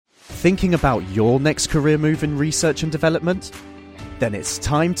thinking about your next career move in research and development? Then it's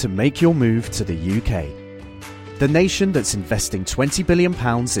time to make your move to the UK. The nation that's investing £20 billion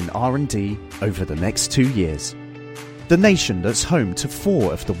in R&D over the next 2 years. The nation that's home to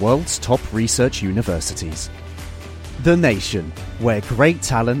 4 of the world's top research universities. The nation where great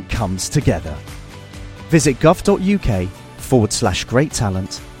talent comes together. Visit gov.uk/great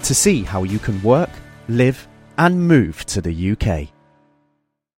talent to see how you can work, live and move to the UK.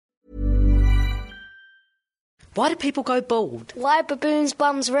 Why do people go bald? Why are baboons'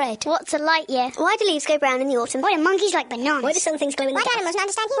 bums red? What's a light year? Why do leaves go brown in the autumn? Why do monkeys like bananas? Why do some things glow in the Why do dark? animals not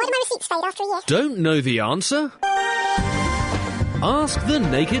understand you? Why do my receipts fade after a year? Don't know the answer? Ask the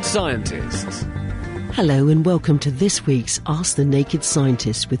Naked Scientists. Hello and welcome to this week's Ask the Naked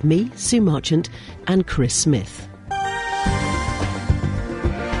Scientist with me, Sue Marchant, and Chris Smith.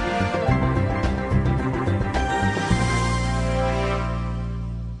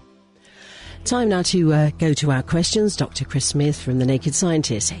 Time now to go to our questions. Dr. Chris Smith from The Naked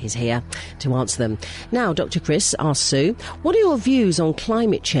Scientist is here to answer them. Now, Dr. Chris asks Sue, what are your views on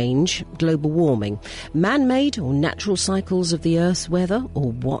climate change, global warming, man-made or natural cycles of the Earth's weather,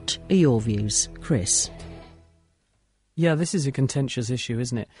 or what are your views? Chris? Yeah, this is a contentious issue,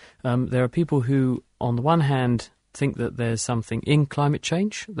 isn't it? There are people who, on the one hand, think that there's something in climate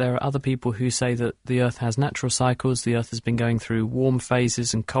change. There are other people who say that the Earth has natural cycles. The Earth has been going through warm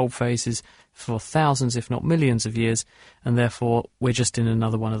phases and cold phases for thousands, if not millions of years, and therefore we're just in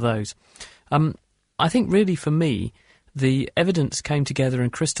another one of those. I think really for me, the evidence came together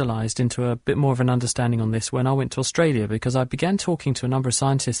and crystallised into a bit more of an understanding on this when I went to Australia, because I began talking to a number of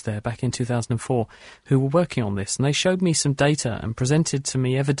scientists there back in 2004 who were working on this, and they showed me some data and presented to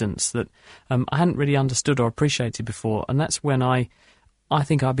me evidence that I hadn't really understood or appreciated before, and that's when I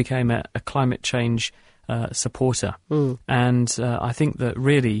think I became a climate change supporter. And I think that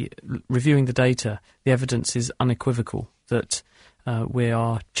really, reviewing the data, the evidence is unequivocal that we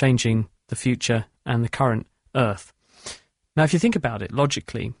are changing the future and the current Earth. Now, if you think about it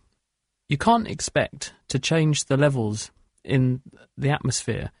logically, you can't expect to change the levels in the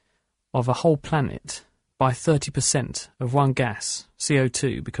atmosphere of a whole planet by 30% of one gas,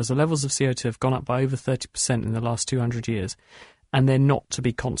 CO2, because the levels of CO2 have gone up by over 30% in the last 200 years, and they're not to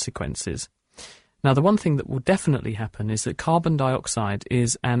be consequences. Now, the one thing that will definitely happen is that carbon dioxide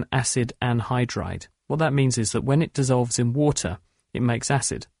is an acid anhydride. What that means is that when it dissolves in water, it makes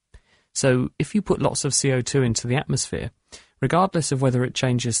acid. So if you put lots of CO2 into the atmosphere, regardless of whether it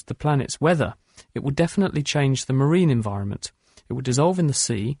changes the planet's weather, it will definitely change the marine environment. It will dissolve in the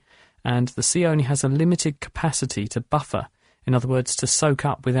sea, and the sea only has a limited capacity to buffer, in other words, to soak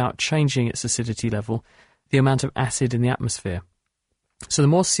up without changing its acidity level, the amount of acid in the atmosphere. So the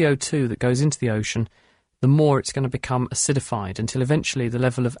more CO2 that goes into the ocean, the more it's going to become acidified, until eventually the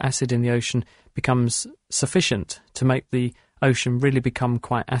level of acid in the ocean becomes sufficient to make the ocean really become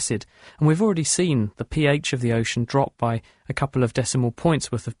quite acid. And we've already seen the pH of the ocean drop by a couple of decimal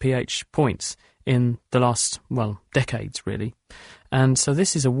points worth of pH points in the last, decades really. And so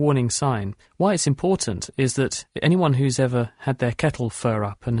this is a warning sign. Why it's important is that anyone who's ever had their kettle fur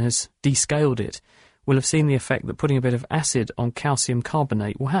up and has descaled it will have seen the effect that putting a bit of acid on calcium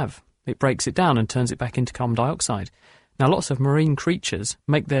carbonate will have. It breaks it down and turns it back into carbon dioxide. Now, lots of marine creatures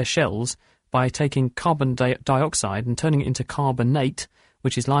make their shells by taking carbon dioxide and turning it into carbonate,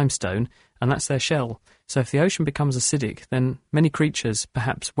 which is limestone, and that's their shell. So if the ocean becomes acidic, then many creatures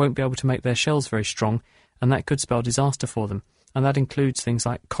perhaps won't be able to make their shells very strong, and that could spell disaster for them. And that includes things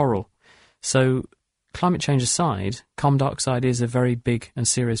like coral. So climate change aside, carbon dioxide is a very big and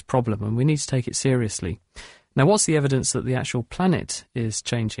serious problem, and we need to take it seriously. Now, what's the evidence that the actual planet is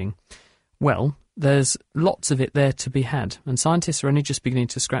changing? Well, there's lots of it there to be had, and scientists are only just beginning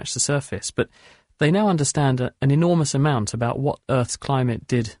to scratch the surface, but they now understand an enormous amount about what Earth's climate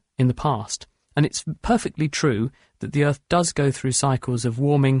did in the past. And it's perfectly true that the Earth does go through cycles of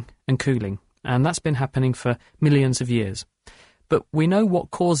warming and cooling, and that's been happening for millions of years. But we know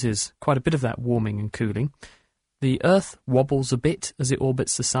what causes quite a bit of that warming and cooling. The Earth wobbles a bit as it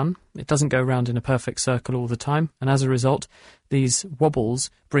orbits the Sun. It doesn't go around in a perfect circle all the time, and as a result, these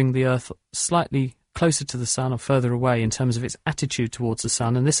wobbles bring the Earth slightly closer to the Sun or further away in terms of its attitude towards the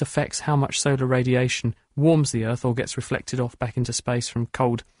Sun, and this affects how much solar radiation warms the Earth or gets reflected off back into space from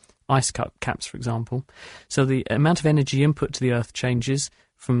cold ice caps, for example. So the amount of energy input to the Earth changes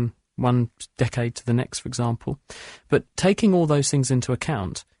from one decade to the next, for example. But taking all those things into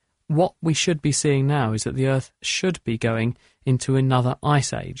account, what we should be seeing now is that the Earth should be going into another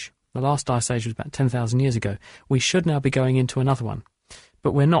ice age. The last ice age was about 10,000 years ago. We should now be going into another one.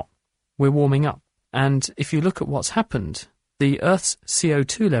 But we're not. We're warming up. And if you look at what's happened, the Earth's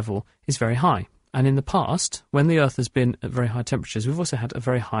CO2 level is very high. And in the past, when the Earth has been at very high temperatures, we've also had a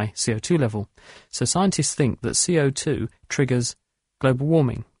very high CO2 level. So scientists think that CO2 triggers global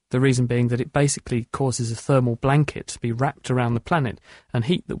warming. The reason being that it basically causes a thermal blanket to be wrapped around the planet, and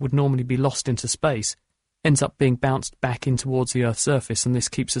heat that would normally be lost into space ends up being bounced back in towards the Earth's surface, and this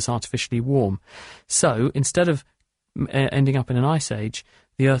keeps us artificially warm. So instead of ending up in an ice age,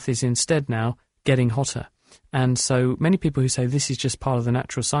 the Earth is instead now getting hotter. And so many people who say this is just part of the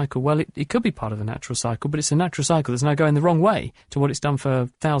natural cycle, well, it could be part of the natural cycle, but it's a natural cycle that's now going the wrong way to what it's done for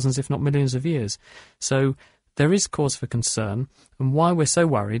thousands, if not millions of years. So there is cause for concern, and why we're so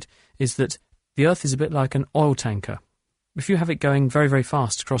worried is that the Earth is a bit like an oil tanker. If you have it going very, very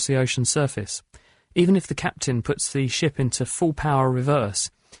fast across the ocean surface, even if the captain puts the ship into full power reverse,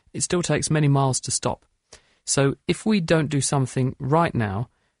 it still takes many miles to stop. So if we don't do something right now,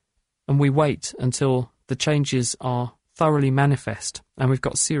 and we wait until the changes are thoroughly manifest and we've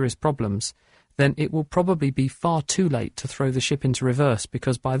got serious problems, then it will probably be far too late to throw the ship into reverse,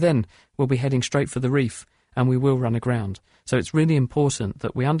 because by then we'll be heading straight for the reef and we will run aground. So it's really important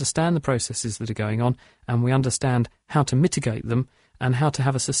that we understand the processes that are going on, and we understand how to mitigate them and how to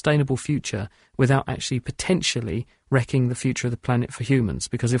have a sustainable future without actually potentially wrecking the future of the planet for humans.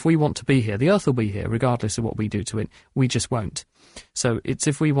 Because if we want to be here, the Earth will be here regardless of what we do to it. We just won't. So it's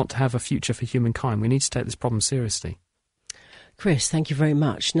if we want to have a future for humankind, we need to take this problem seriously. Chris, thank you very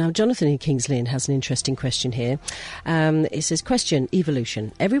much. Now, Jonathan in Kings Lynn has an interesting question here. It says, question,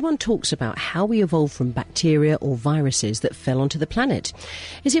 evolution. Everyone talks about how we evolved from bacteria or viruses that fell onto the planet.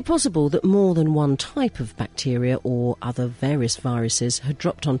 Is it possible that more than one type of bacteria or other various viruses had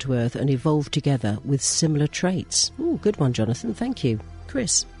dropped onto Earth and evolved together with similar traits? Ooh, good one, Jonathan. Thank you.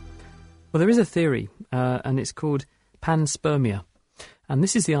 Chris? Well, there is a theory, and it's called panspermia. And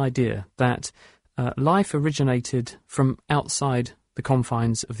this is the idea that life originated from outside the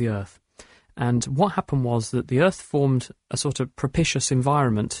confines of the Earth. And what happened was that the Earth formed a sort of propitious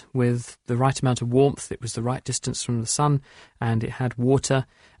environment with the right amount of warmth. It was the right distance from the sun, and it had water,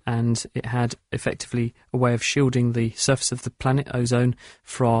 and it had effectively a way of shielding the surface of the planet, ozone,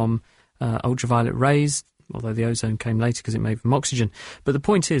 from ultraviolet rays, although the ozone came later because it made from oxygen. But the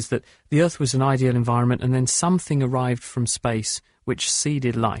point is that the Earth was an ideal environment, and then something arrived from space which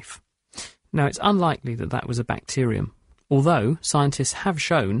seeded life. Now, it's unlikely that that was a bacterium, although scientists have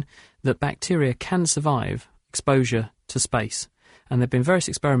shown that bacteria can survive exposure to space. And there have been various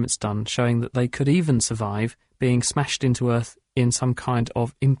experiments done showing that they could even survive being smashed into Earth in some kind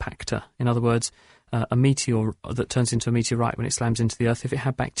of impactor. In other words, a meteor that turns into a meteorite when it slams into the Earth, if it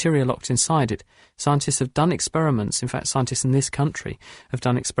had bacteria locked inside it. Scientists have done experiments, in fact, scientists in this country have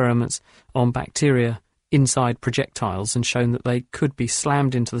done experiments on bacteria inside projectiles and shown that they could be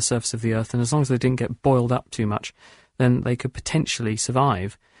slammed into the surface of the Earth, and as long as they didn't get boiled up too much, then they could potentially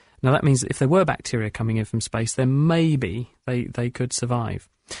survive. Now, that means that if there were bacteria coming in from space, then maybe they could survive.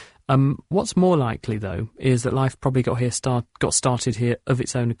 What's more likely, though, is that life probably got started here of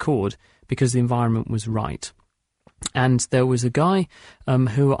its own accord because the environment was right. And there was a guy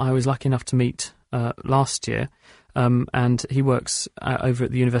who I was lucky enough to meet last year, and he works over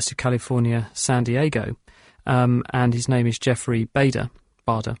at the University of California, San Diego, and his name is Jeffrey Bader,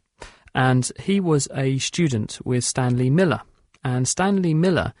 and he was a student with Stanley Miller. And Stanley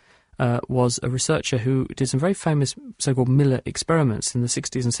Miller was a researcher who did some very famous so-called Miller experiments in the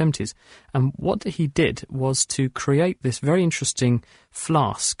 60s and 70s. And what he did was to create this very interesting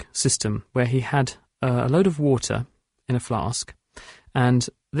flask system where he had a load of water in a flask, and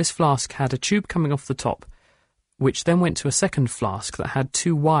this flask had a tube coming off the top, which then went to a second flask that had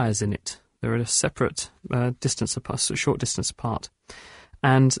two wires in it. They were at a separate distance apart, a short distance apart.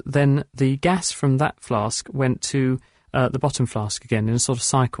 And then the gas from that flask went to the bottom flask again in a sort of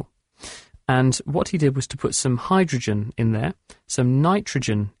cycle. And what he did was to put some hydrogen in there, some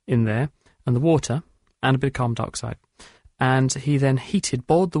nitrogen in there, and the water, and a bit of carbon dioxide. And he then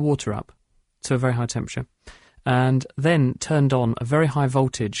boiled the water up to a very high temperature, and then turned on a very high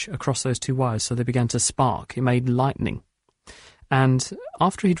voltage across those two wires, so they began to spark. It made lightning. And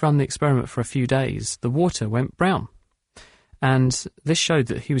after he'd run the experiment for a few days, the water went brown. And this showed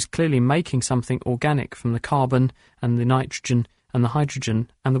that he was clearly making something organic from the carbon and the nitrogen and the hydrogen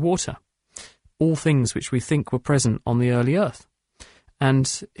and the water, all things which we think were present on the early Earth.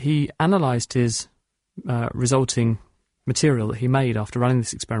 And he analysed his resulting material that he made after running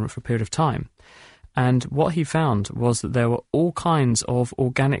this experiment for a period of time. And what he found was that there were all kinds of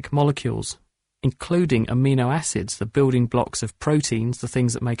organic molecules, including amino acids, the building blocks of proteins, the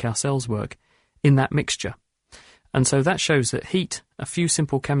things that make our cells work, in that mixture. And so that shows that heat, a few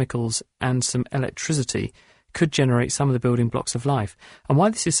simple chemicals, and some electricity could generate some of the building blocks of life. And why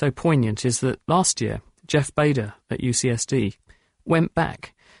this is so poignant is that last year, Jeff Bader at UCSD went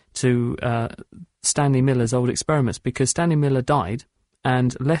back to Stanley Miller's old experiments because Stanley Miller died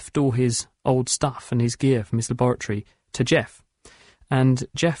and left all his old stuff and his gear from his laboratory to Jeff. And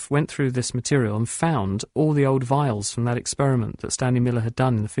Jeff went through this material and found all the old vials from that experiment that Stanley Miller had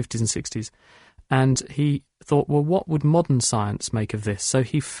done in the 50s and 60s. And he thought, well, what would modern science make of this? So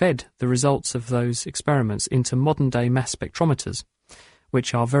he fed the results of those experiments into modern-day mass spectrometers,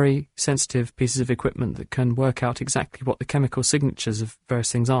 which are very sensitive pieces of equipment that can work out exactly what the chemical signatures of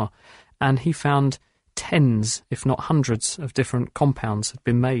various things are. And he found tens, if not hundreds, of different compounds had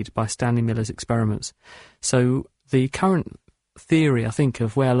been made by Stanley Miller's experiments. So the current theory, I think,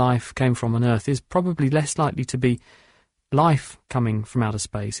 of where life came from on Earth is probably less likely to be life coming from outer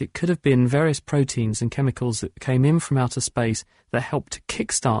space. It could have been various proteins and chemicals that came in from outer space that helped to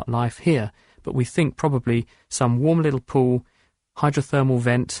kickstart life here. But we think probably some warm little pool, hydrothermal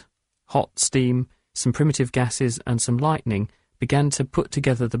vent, hot steam, some primitive gases and some lightning began to put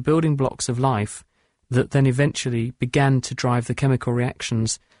together the building blocks of life that then eventually began to drive the chemical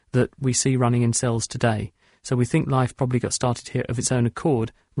reactions that we see running in cells today. So we think life probably got started here of its own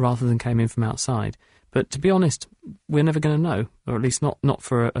accord rather than came in from outside. But to be honest, we're never going to know, or at least not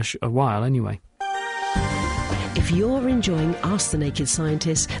for a while anyway. If you're enjoying Ask the Naked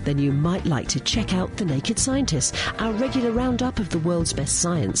Scientist, then you might like to check out The Naked Scientist, our regular roundup of the world's best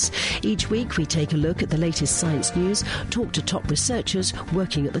science. Each week we take a look at the latest science news, talk to top researchers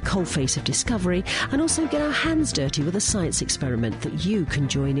working at the coalface of discovery, and also get our hands dirty with a science experiment that you can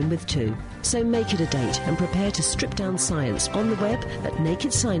join in with too. So make it a date and prepare to strip down science on the web at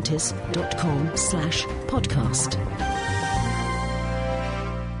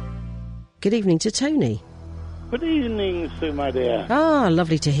nakedscientist.com/podcast. Good evening to Tony. Good evening, Sue, my dear. Ah,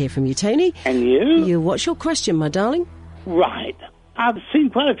 lovely to hear from you, Tony. And you? What's your question, my darling? Right. I've seen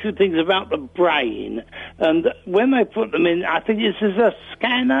quite a few things about the brain, and when they put them in, I think this is a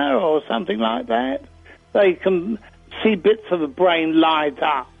scanner or something like that, they can see bits of the brain light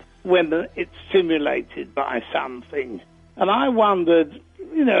up when it's stimulated by something. And I wondered,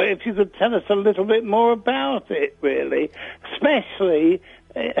 if you could tell us a little bit more about it, really, especially,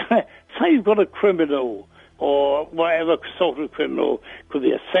 say you've got a criminal, or whatever sort of criminal, could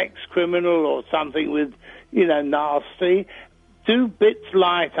be a sex criminal or something with, nasty. Do bits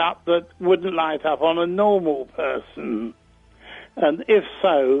light up that wouldn't light up on a normal person? And if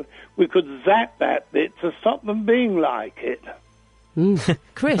so, we could zap that bit to stop them being like it.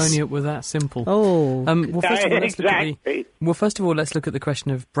 Chris? Only it were that simple. Oh. First of all, let's look at the question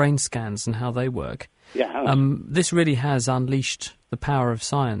of brain scans and how they work. Yeah. This really has unleashed the power of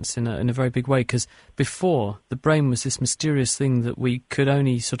science in a very big way, because before, the brain was this mysterious thing that we could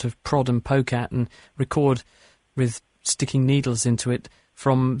only sort of prod and poke at and record with sticking needles into it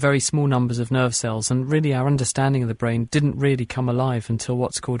from very small numbers of nerve cells, and really our understanding of the brain didn't really come alive until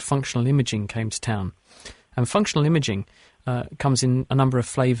what's called functional imaging came to town. And functional imaging comes in a number of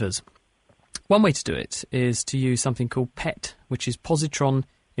flavours. One way to do it is to use something called PET, which is positron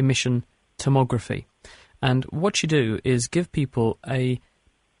emission tomography. And what you do is give people a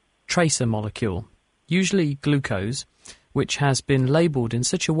tracer molecule, usually glucose, which has been labelled in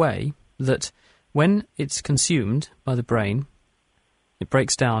such a way that when it's consumed by the brain, it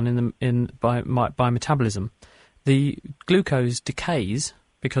breaks down by metabolism. The glucose decays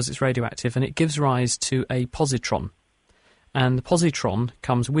because it's radioactive, and it gives rise to a positron. And the positron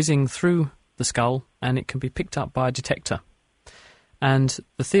comes whizzing through the skull, and it can be picked up by a detector. And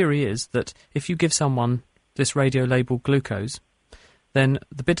the theory is that if you give someone this radio-labelled glucose, then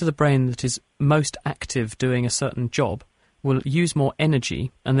the bit of the brain that is most active doing a certain job will use more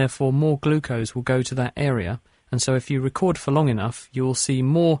energy, and therefore more glucose will go to that area. And so if you record for long enough, you will see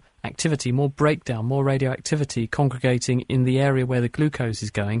more activity, more breakdown, more radioactivity congregating in the area where the glucose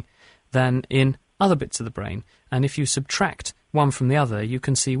is going than in other bits of the brain. And if you subtract one from the other, you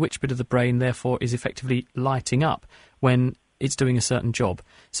can see which bit of the brain, therefore, is effectively lighting up when it's doing a certain job.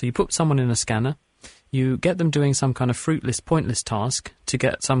 So you put someone in a scanner, you get them doing some kind of fruitless, pointless task to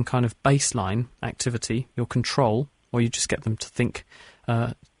get some kind of baseline activity, your control, or you just get them to think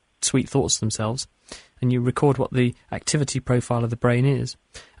sweet thoughts themselves, and you record what the activity profile of the brain is.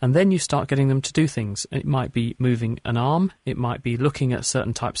 And then you start getting them to do things. It might be moving an arm, it might be looking at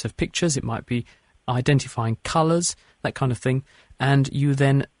certain types of pictures, it might be identifying colours, that kind of thing. And you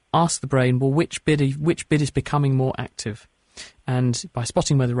then ask the brain, well, which bit is becoming more active? And by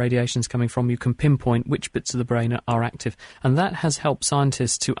spotting where the radiation is coming from, you can pinpoint which bits of the brain are active. And that has helped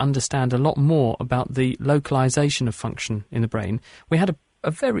scientists to understand a lot more about the localization of function in the brain. We had a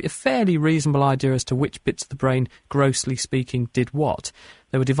a fairly reasonable idea as to which bits of the brain, grossly speaking, did what.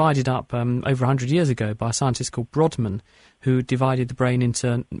 They were divided up over 100 years ago by a scientist called Brodmann, who divided the brain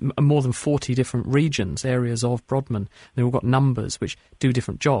into more than 40 different regions, areas of Brodmann. They all got numbers which do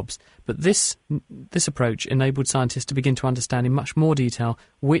different jobs. But this approach enabled scientists to begin to understand in much more detail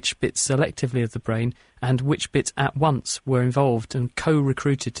which bits selectively of the brain and which bits at once were involved and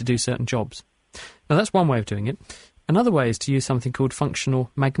co-recruited to do certain jobs. Now, that's one way of doing it. Another way is to use something called functional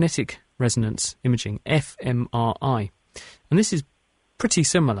magnetic resonance imaging, fMRI. And this is pretty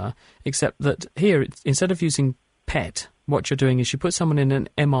similar, except that here, instead of using PET, what you're doing is you put someone in an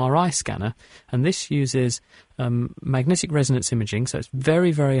MRI scanner, and this uses magnetic resonance imaging, so it's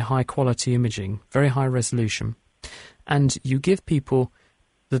very, very high quality imaging, very high resolution, and you give people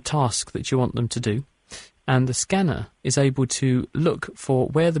the task that you want them to do, and the scanner is able to look for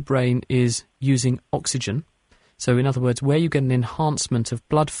where the brain is using oxygen. So in other words, where you get an enhancement of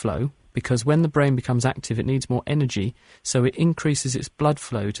blood flow, because when the brain becomes active, it needs more energy, so it increases its blood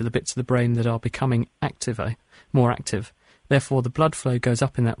flow to the bits of the brain that are becoming more active. Therefore, the blood flow goes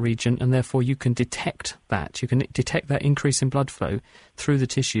up in that region, and therefore you can detect that. You can detect that increase in blood flow through the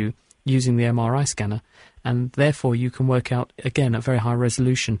tissue using the MRI scanner, and therefore you can work out, again, at very high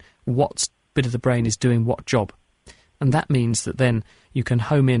resolution, what bit of the brain is doing what job. And that means that then you can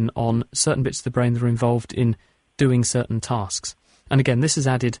home in on certain bits of the brain that are involved in doing certain tasks. And again, this has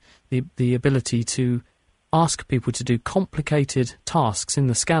added the ability to ask people to do complicated tasks in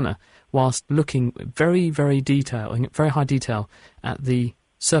the scanner whilst looking very, very high detail at the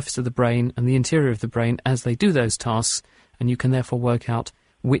surface of the brain and the interior of the brain as they do those tasks, and you can therefore work out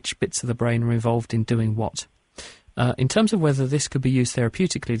which bits of the brain are involved in doing what. In terms of whether this could be used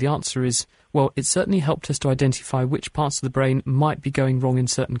therapeutically, the answer is, well, it certainly helped us to identify which parts of the brain might be going wrong in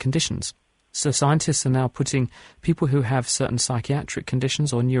certain conditions. So scientists are now putting people who have certain psychiatric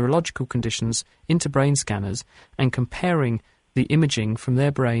conditions or neurological conditions into brain scanners and comparing the imaging from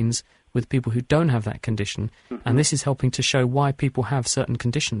their brains with people who don't have that condition. Mm-hmm. And this is helping to show why people have certain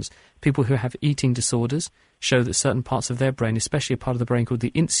conditions. People who have eating disorders show that certain parts of their brain, especially a part of the brain called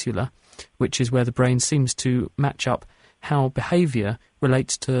the insula, which is where the brain seems to match up how behaviour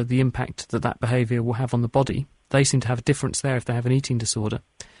relates to the impact that behaviour will have on the body. They seem to have a difference there if they have an eating disorder.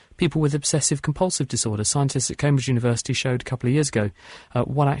 People with obsessive-compulsive disorder. Scientists at Cambridge University showed a couple of years ago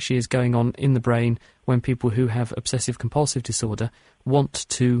what actually is going on in the brain when people who have obsessive-compulsive disorder want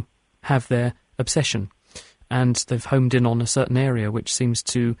to have their obsession. And they've homed in on a certain area which seems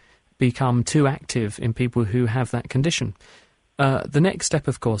to become too active in people who have that condition. The next step,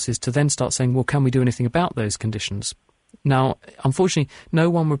 of course, is to then start saying, well, can we do anything about those conditions? Now, unfortunately, no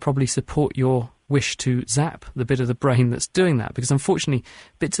one would probably support your wish to zap the bit of the brain that's doing that, because unfortunately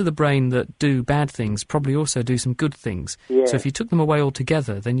bits of the brain that do bad things probably also do some good things. Yeah. So if you took them away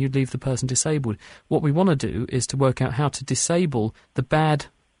altogether, then you'd leave the person disabled. What we want to do is to work out how to disable the bad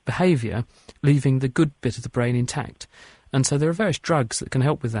behaviour, leaving the good bit of the brain intact. And so there are various drugs that can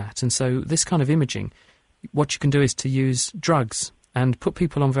help with that. And so this kind of imaging, what you can do is to use drugs and put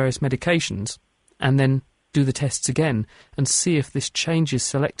people on various medications and then do the tests again and see if this changes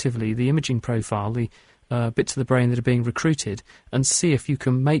selectively the imaging profile, the bits of the brain that are being recruited, and see if you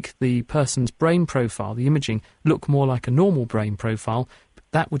can make the person's brain profile, the imaging, look more like a normal brain profile.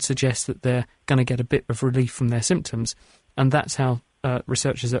 That would suggest that they're going to get a bit of relief from their symptoms, and that's how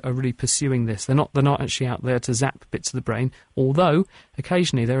researchers are really pursuing this. They're not actually out there to zap bits of the brain, although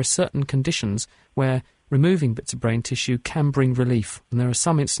occasionally there are certain conditions where removing bits of brain tissue can bring relief. And there are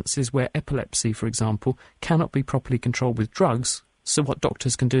some instances where epilepsy, for example, cannot be properly controlled with drugs. So what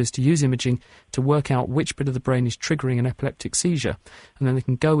doctors can do is to use imaging to work out which bit of the brain is triggering an epileptic seizure. And then they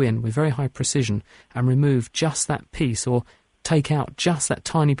can go in with very high precision and remove just that piece, or take out just that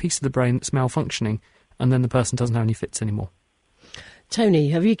tiny piece of the brain that's malfunctioning, and then the person doesn't have any fits anymore. Tony,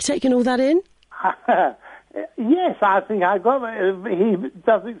 have you taken all that in? Yes, I think I got it. He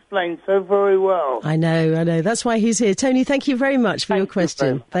does explain so very well. I know. That's why he's here. Tony, thank you very much for your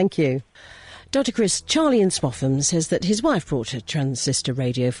question. Thank you. Dr. Chris, Charlie in Swaffham says that his wife brought a transistor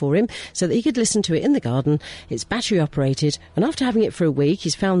radio for him so that he could listen to it in the garden. It's battery operated, and after having it for a week,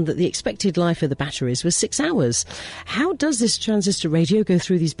 he's found that the expected life of the batteries was 6 hours. How does this transistor radio go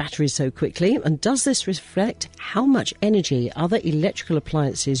through these batteries so quickly, and does this reflect how much energy other electrical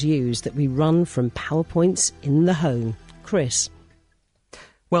appliances use that we run from power points in the home? Chris?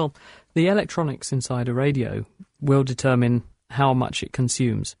 Well, the electronics inside a radio will determine how much it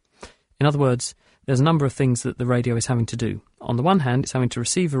consumes. In other words, there's a number of things that the radio is having to do. On the one hand, it's having to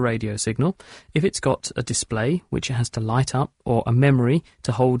receive a radio signal. If it's got a display, which it has to light up, or a memory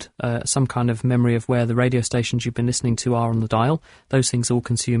to hold some kind of memory of where the radio stations you've been listening to are on the dial, those things all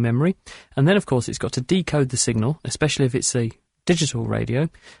consume memory. And then, of course, it's got to decode the signal, especially if it's a digital radio,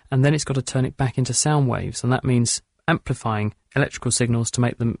 and then it's got to turn it back into sound waves, and that means amplifying electrical signals to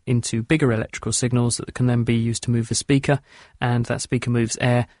make them into bigger electrical signals that can then be used to move the speaker, and that speaker moves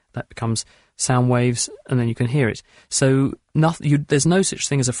air, that becomes sound waves, and then you can hear it. So there's no such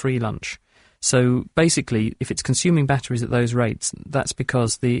thing as a free lunch. So basically, if it's consuming batteries at those rates, that's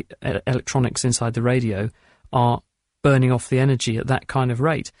because the electronics inside the radio are burning off the energy at that kind of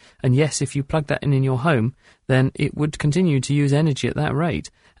rate. And yes, if you plug that in your home, then it would continue to use energy at that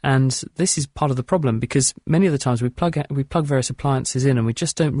rate. And this is part of the problem, because many of the times we plug various appliances in and we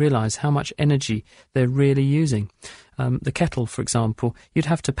just don't realise how much energy they're really using. The kettle, for example, you'd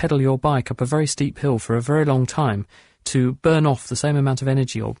have to pedal your bike up a very steep hill for a very long time to burn off the same amount of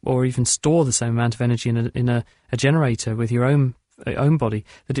energy, or even store the same amount of energy in a generator with your own body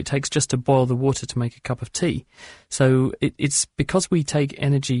that it takes just to boil the water to make a cup of tea. So it's because we take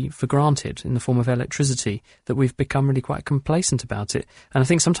energy for granted in the form of electricity that we've become really quite complacent about it. And I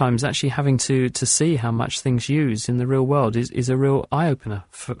think sometimes actually having to see how much things use in the real world is a real eye-opener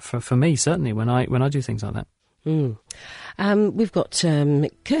for me, certainly, when I do things like that. We've got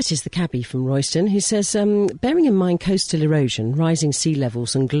Curtis the cabbie from Royston, who says, bearing in mind coastal erosion, rising sea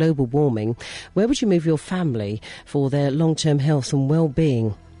levels and global warming, where would you move your family for their long-term health and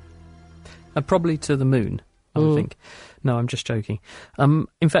well-being? Probably to the moon, I would think. No, I'm just joking.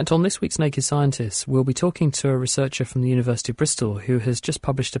 In fact, on this week's Naked Scientists, we'll be talking to a researcher from the University of Bristol who has just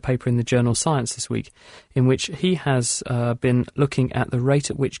published a paper in the journal Science this week, in which he has been looking at the rate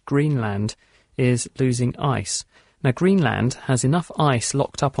at which Greenland is losing ice. Now, Greenland has enough ice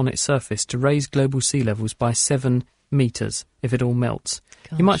locked up on its surface to raise global sea levels by 7 metres if it all melts.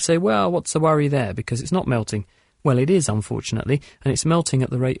 Gosh. You might say, well, what's the worry there, because it's not melting? Well, it is, unfortunately, and it's melting at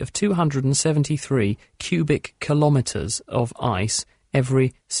the rate of 273 cubic kilometres of ice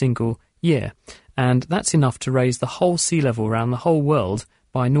every single year. And that's enough to raise the whole sea level around the whole world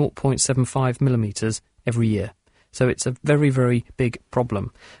by 0.75 millimetres every year. So it's a very, very big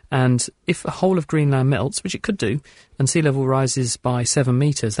problem. And if the whole of Greenland melts, which it could do, and sea level rises by 7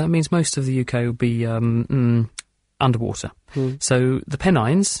 metres, that means most of the UK will be underwater. So the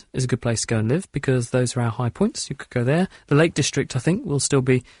Pennines is a good place to go and live, because those are our high points. You could go there. The Lake District, I think, will still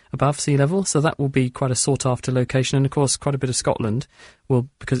be above sea level, so that will be quite a sought-after location. And, of course, quite a bit of Scotland will,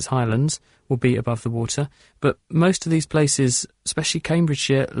 because it's highlands, will be above the water. But most of these places, especially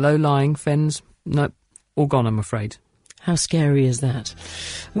Cambridgeshire, low-lying fens, no, all gone, I'm afraid. How scary is that?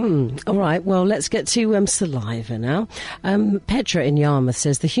 All right, well, let's get to saliva now. Petra in Yarmouth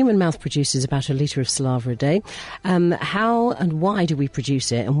says the human mouth produces about 1 litre of saliva a day. How and why do we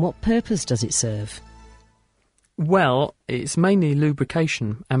produce it, and what purpose does it serve? Well, it's mainly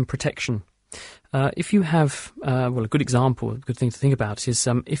lubrication and protection. If you have, a good example, a good thing to think about is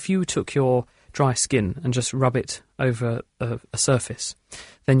if you took your dry skin and just rub it over a surface,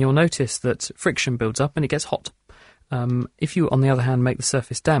 then you'll notice that friction builds up and it gets hot. If you, on the other hand, make the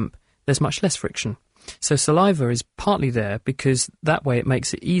surface damp, there's much less friction. So saliva is partly there because that way it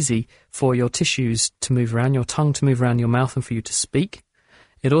makes it easy for your tissues to move around, your tongue to move around your mouth, and for you to speak.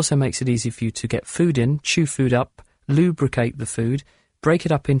 It also makes it easy for you to get food in, chew food up, lubricate the food, break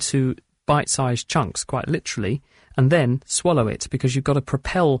it up into bite-sized chunks, quite literally, and then swallow it, because you've got to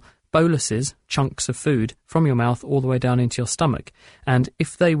propel boluses, chunks of food, from your mouth all the way down into your stomach. And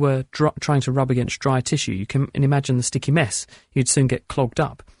if they were trying to rub against dry tissue, you can imagine the sticky mess. You'd soon get clogged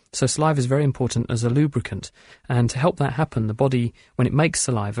up. So saliva is very important as a lubricant. And to help that happen, the body, when it makes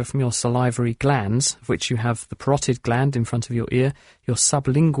saliva from your salivary glands, of which you have the parotid gland in front of your ear, your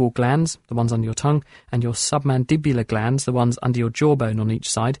sublingual glands, the ones under your tongue, and your submandibular glands, the ones under your jawbone on each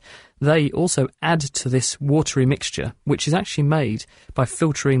side, they also add to this watery mixture, which is actually made by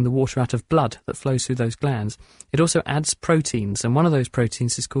filtering the water out of blood that flows through those glands. It also adds proteins, and one of those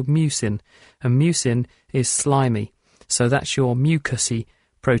proteins is called mucin, and mucin is slimy. So that's your mucousy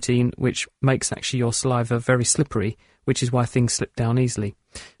protein, which makes actually your saliva very slippery, which is why things slip down easily.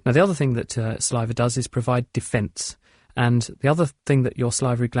 Now, the other thing that saliva does is provide defence, and the other thing that your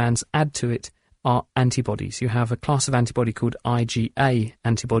salivary glands add to it are antibodies. You have a class of antibody called IgA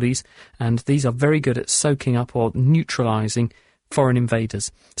antibodies, and these are very good at soaking up or neutralising foreign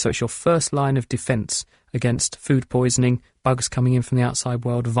invaders. So it's your first line of defence against food poisoning, bugs coming in from the outside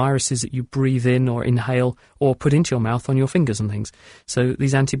world, viruses that you breathe in or inhale or put into your mouth on your fingers and things. So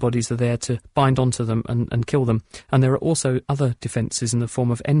these antibodies are there to bind onto them and kill them. And there are also other defences in the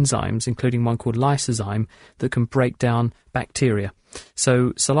form of enzymes, including one called lysozyme, that can break down bacteria.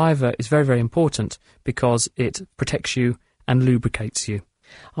 So saliva is very, very important because it protects you and lubricates you.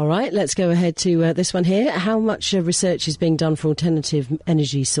 All right, let's go ahead to this one here. How much research is being done for alternative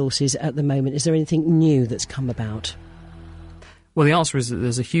energy sources at the moment? Is there anything new that's come about? Well, the answer is that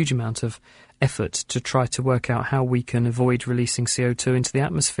there's a huge amount of effort to try to work out how we can avoid releasing CO2 into the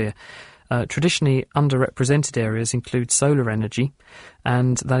atmosphere. Traditionally, underrepresented areas include solar energy,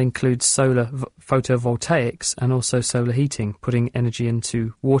 and that includes solar photovoltaics and also solar heating, putting energy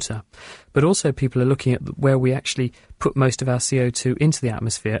into water. But also people are looking at where we actually put most of our CO2 into the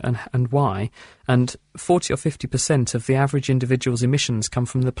atmosphere and why. And 40 or 50% of the average individual's emissions come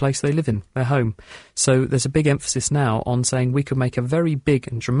from the place they live in, their home. So there's a big emphasis now on saying we could make a very big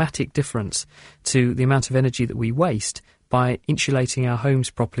and dramatic difference to the amount of energy that we waste by insulating our homes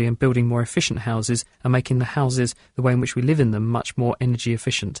properly and building more efficient houses and making the houses, the way in which we live in them, much more energy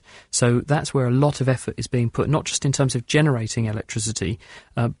efficient. So that's where a lot of effort is being put, not just in terms of generating electricity,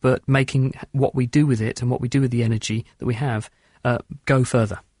 but making what we do with it and what we do with the energy that we have go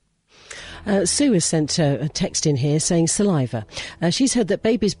further. Sue has sent a text in here saying saliva. She's heard that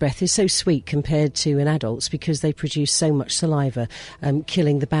baby's breath is so sweet compared to an adult's because they produce so much saliva,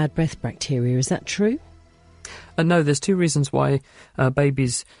 killing the bad breath bacteria. Is that true? No, there's two reasons why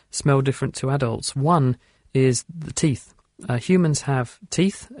babies smell different to adults. One is the teeth. Humans have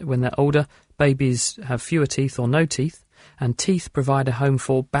teeth when they're older. Babies have fewer teeth or no teeth. And teeth provide a home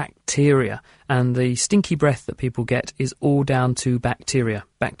for bacteria. And the stinky breath that people get is all down to bacteria.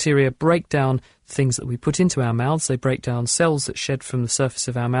 Bacteria break down things that we put into our mouths. They break down cells that shed from the surface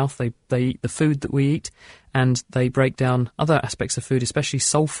of our mouth. They eat the food that we eat. And they break down other aspects of food, especially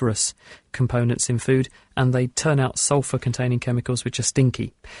sulfurous components in food, and they turn out sulfur-containing chemicals which are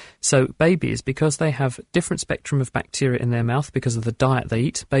stinky. So babies, because they have different spectrum of bacteria in their mouth because of the diet they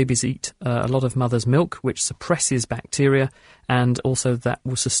eat, babies eat a lot of mother's milk, which suppresses bacteria, and also that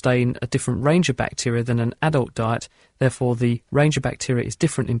will sustain a different range of bacteria than an adult diet. Therefore, the range of bacteria is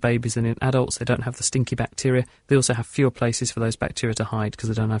different in babies than in adults. They don't have the stinky bacteria. They also have fewer places for those bacteria to hide because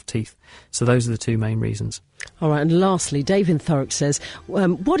they don't have teeth. So those are the two main reasons. All right, and lastly, Dave in Thurrock says,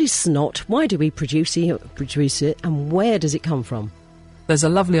 what is snot? Why do we produce it, and where does it come from? There's a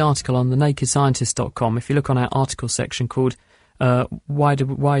lovely article on thenakedscientist.com, if you look on our article section, called Why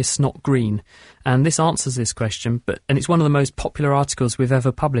is Snot Green? And this answers this question, and it's one of the most popular articles we've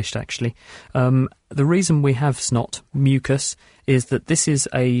ever published, actually. The reason we have snot, mucus, is that this is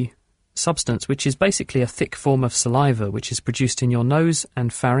a substance which is basically a thick form of saliva, which is produced in your nose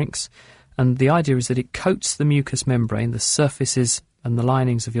and pharynx. And the idea is that it coats the mucous membrane, the surfaces and the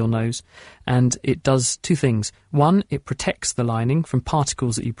linings of your nose, and it does two things. One, it protects the lining from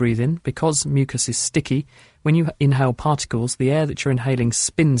particles that you breathe in. Because mucus is sticky, when you inhale particles, the air that you're inhaling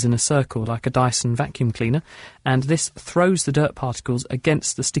spins in a circle like a Dyson vacuum cleaner, and this throws the dirt particles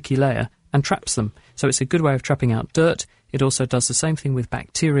against the sticky layer and traps them. So it's a good way of trapping out dirt. It also does the same thing with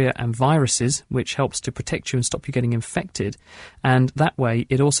bacteria and viruses, which helps to protect you and stop you getting infected. And that way,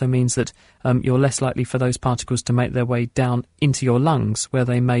 it also means that you're less likely for those particles to make their way down into your lungs, where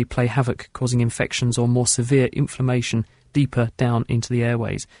they may play havoc, causing infections or more severe inflammation deeper down into the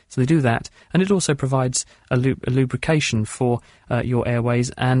airways. So they do that, and it also provides a lubrication for your airways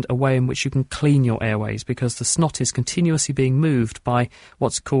and a way in which you can clean your airways, because the snot is continuously being moved by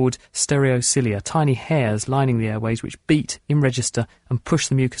what's called stereocilia, tiny hairs lining the airways which beat in register and push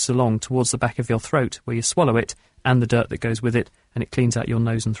the mucus along towards the back of your throat, where you swallow it and the dirt that goes with it, and it cleans out your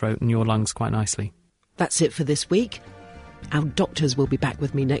nose and throat and your lungs quite nicely. That's it for this week. Our doctors will be back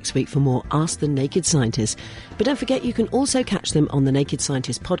with me next week for more Ask the Naked Scientist. But don't forget, you can also catch them on the Naked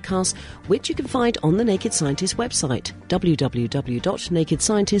Scientist podcast, which you can find on the Naked Scientist website,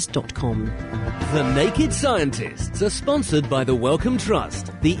 www.nakedscientist.com. The Naked Scientists are sponsored by the Wellcome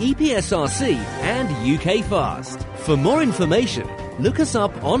Trust, the EPSRC and UK Fast. For more information, look us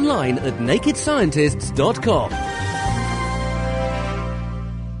up online at nakedscientists.com.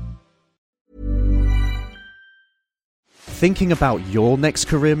 Thinking about your next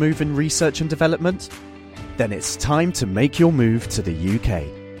career move in research and development? Then it's time to make your move to the UK.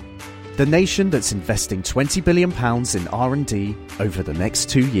 The nation that's investing £20 billion in R&D over the next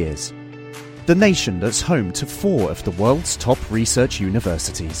 2 years. The nation that's home to 4 of the world's top research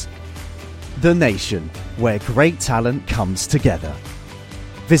universities. The nation where great talent comes together.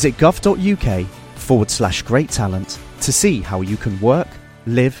 Visit gov.uk/great talent to see how you can work,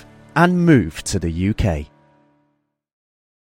 live and move to the UK.